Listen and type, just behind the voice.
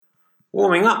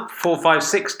Warming up,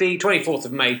 4560, 24th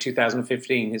of May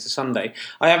 2015 is a Sunday.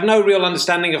 I have no real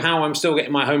understanding of how I'm still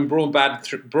getting my home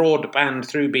broadband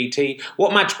through BT.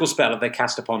 What magical spell have they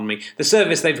cast upon me? The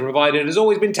service they've provided has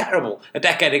always been terrible. A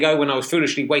decade ago, when I was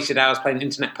foolishly wasted hours playing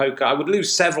internet poker, I would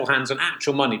lose several hands on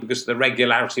actual money because of the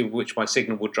regularity with which my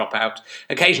signal would drop out.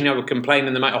 Occasionally I would complain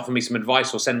and they might offer me some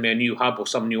advice or send me a new hub or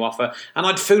some new offer, and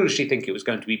I'd foolishly think it was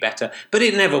going to be better, but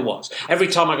it never was. Every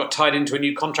time I got tied into a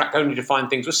new contract only to find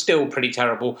things were still pretty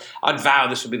terrible. I'd vow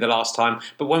this would be the last time,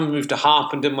 but when we moved to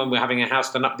Harpenden, when we were having a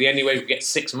house done up, the only way we could get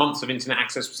 6 months of internet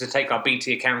access was to take our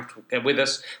BT account with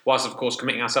us, whilst of course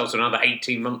committing ourselves to another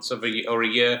 18 months or a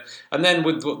year. And then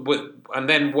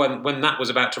when that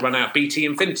was about to run out, BT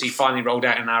Infinity finally rolled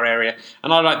out in our area,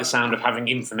 and I like the sound of having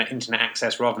infinite internet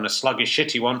access rather than a sluggish,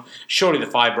 shitty one. Surely the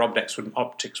fibre optics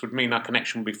would mean our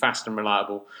connection would be fast and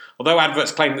reliable. Although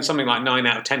adverts claim that something like 9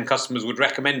 out of 10 customers would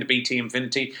recommend a BT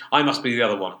Infinity, I must be the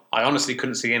other one. I honestly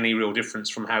couldn't see any real difference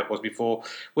from how it was before.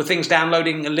 Were things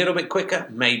downloading a little bit quicker?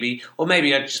 Maybe. Or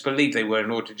maybe I just believed they were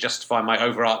in order to justify my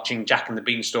overarching Jack and the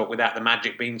Beanstalk without the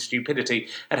magic bean stupidity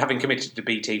at having committed to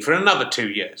BT for another 2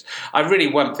 years. I really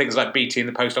want things like BT and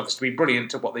the Post Office to be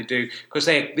brilliant at what they do, because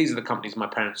these are the companies my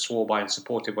parents swore by and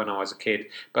supported when I was a kid,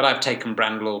 but I've taken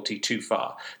brand loyalty too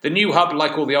far. The new hub,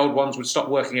 like all the old ones, would stop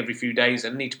working every few days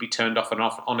and need to be turned off and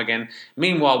on again.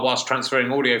 Meanwhile, whilst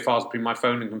transferring audio files between my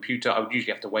phone and computer, I would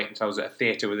usually have to wait until I was at a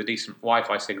theatre with a decent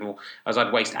Wi-Fi signal, as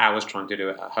I'd waste hours trying to do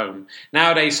it at home.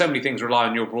 Nowadays, so many things rely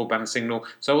on your broadband signal,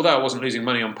 so although I wasn't losing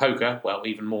money on poker, well,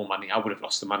 even more money, I would have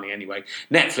lost the money anyway.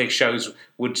 Netflix shows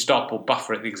would stop or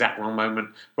buffer at the exact wrong moment.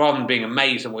 Rather than being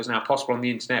amazed at what is now possible on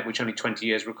the internet, which only 20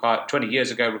 years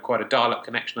ago required a dial-up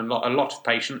connection and a lot of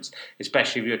patience,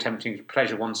 especially if you're attempting to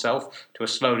pleasure oneself to a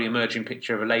slowly emerging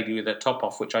picture of a lady with her top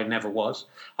off, which I never was.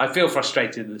 I feel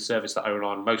frustrated in the service that I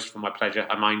rely on most for my pleasure.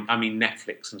 I mean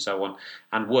Netflix and so on,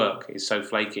 and work is so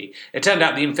flaky. It turned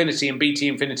out the Infinity and BT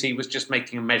Infinity was just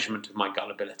making a measurement of my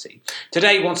gullibility.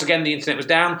 Today, once again, the internet was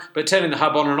down, but turning the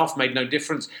hub on and off made no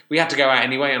difference. We had to go out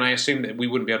anyway, and I assumed that we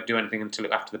wouldn't be able to do anything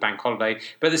until after the bank holiday.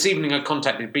 But this evening I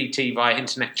contacted BT via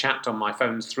internet chat on my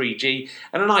phone's 3G,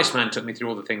 and a nice man took me through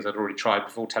all the things I'd already tried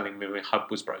before telling me my hub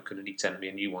was broken and he'd send me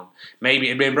a new one. Maybe it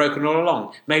had been broken all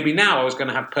along. Maybe now I was going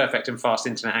to have perfect and fast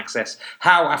internet access.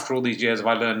 How, after all these years, have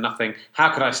I learned nothing? How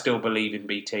could I still believe in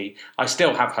BT? I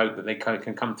still have hope that they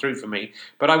can come through for me,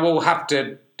 but I'll have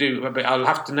to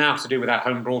now do without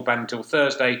home broadband until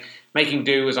Thursday, making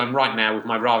do as I'm right now with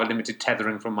my rather limited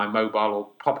tethering from my mobile or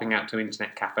popping out to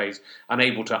internet cafes,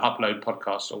 unable to upload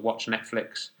podcasts or watch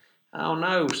Netflix. Oh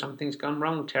no, something's gone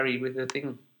wrong, Terry, with the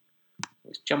thing.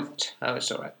 It's jumped. Oh,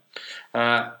 it's all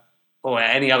right. Or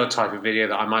any other type of video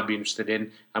that I might be interested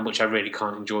in and which I really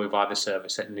can't enjoy via the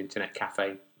service at an internet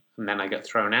cafe. And then I get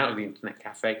thrown out of the internet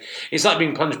cafe. It's like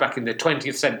being plunged back in the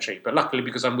 20th century, but luckily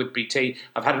because I'm with BT,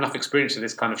 I've had enough experience of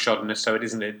this kind of shoddiness, so it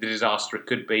isn't the disaster it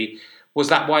could be. Was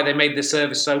that why they made the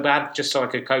service so bad? Just so I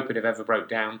could cope if it ever broke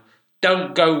down?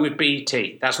 Don't go with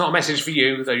BT. That's not a message for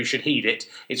you, though you should heed it.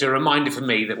 It's a reminder for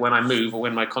me that when I move or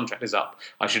when my contract is up,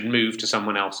 I should move to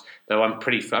someone else, though I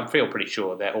feel pretty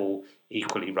sure they're all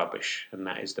equally rubbish, and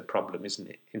that is the problem, isn't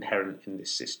it, inherent in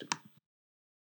this system.